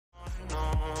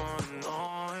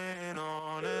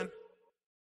morning.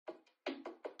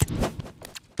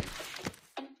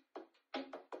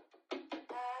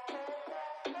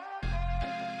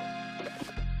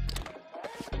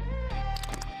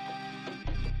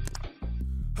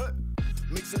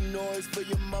 Make some noise for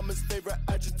your mama's favorite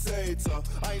agitator.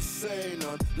 I ain't saying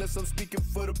none, unless I'm speaking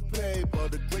for the paper.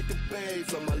 The great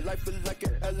debates on my life is like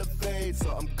an elevator.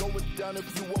 I'm going down,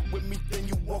 if you walk with me, then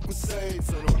you walk with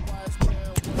Satan. A wise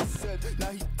man once said,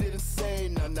 now he didn't say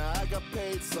none. Now I got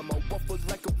paid some, I waffle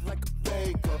like a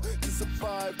baker. To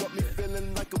survive, got me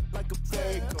feeling like a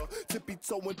faker. Tippy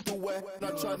toeing through it,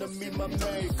 not trying to meet my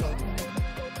maker.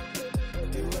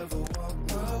 You ever walk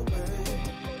my way?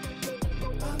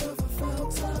 I never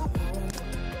found time.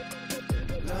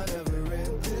 Not ever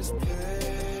in this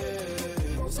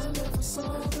place. I never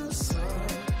saw the sun.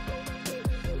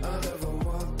 I never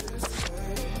walked this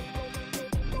way.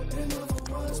 It never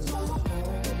was my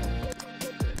home.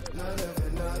 Not ever,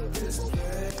 not this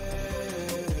place.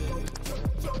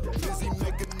 Busy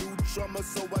making new drama,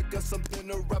 so I got something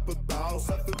to rap about.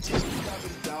 Something really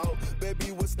having doubt.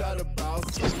 Baby, what's that about?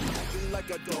 Acting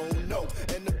like I don't know.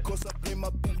 And of course, I play my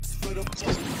boots for the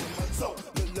bones in my toe.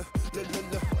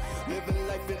 Living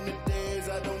life in the days,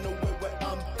 I don't know where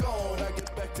I'm going. I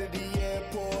get back to the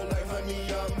airport like,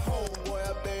 honey, I'm home. Boy,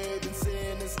 I bathe in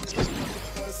sin and sleep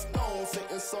on a stone.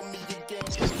 Satan saw me again.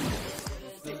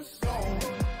 Gone.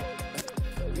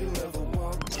 You ever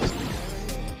walk my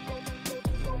way?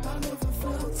 I never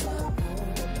felt time.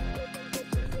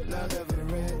 Not ever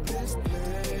in this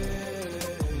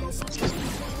place.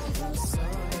 The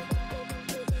sun.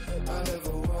 I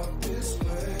never walked this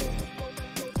way.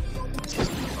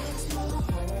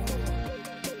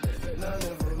 Not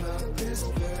ever, not this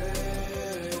way.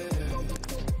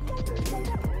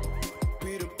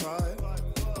 Peter Piper,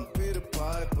 I'm Peter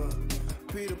Piper.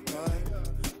 Peter Piper,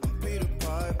 I'm Peter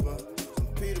Piper. I'm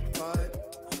Peter Piper,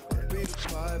 I'm Peter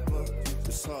Piper.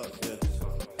 It's hard, yeah.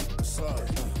 It's hard.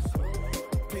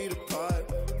 Peter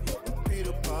Piper, I'm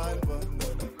Peter Piper.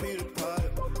 I'm Peter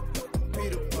Piper. I'm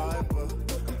Peter Piper.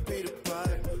 I'm Peter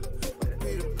Piper. I'm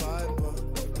Peter Piper.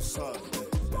 It's hard, yeah.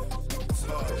 It's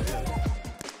hard, yeah.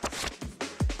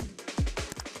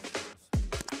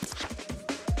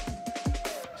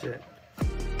 Shit.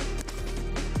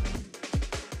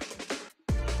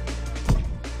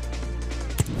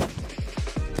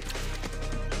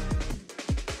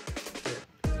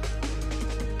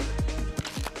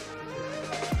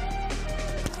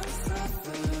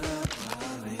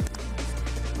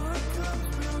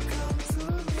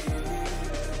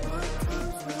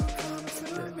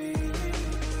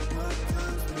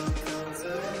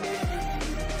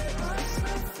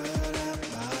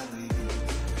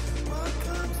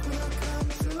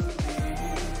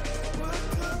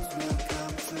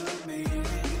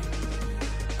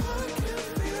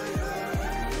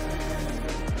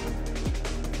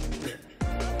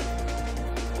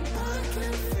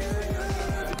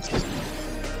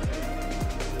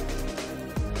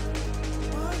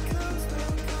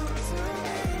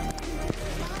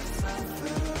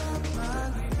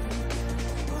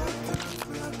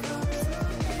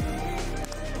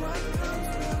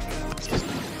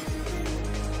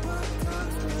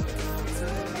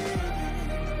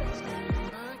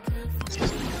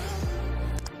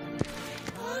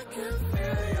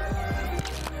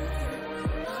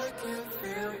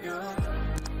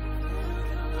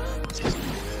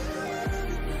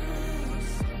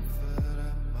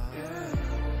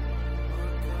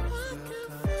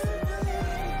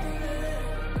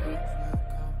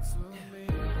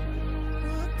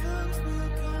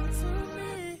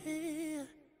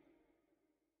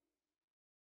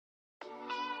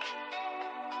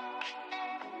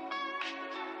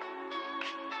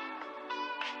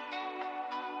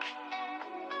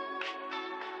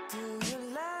 Do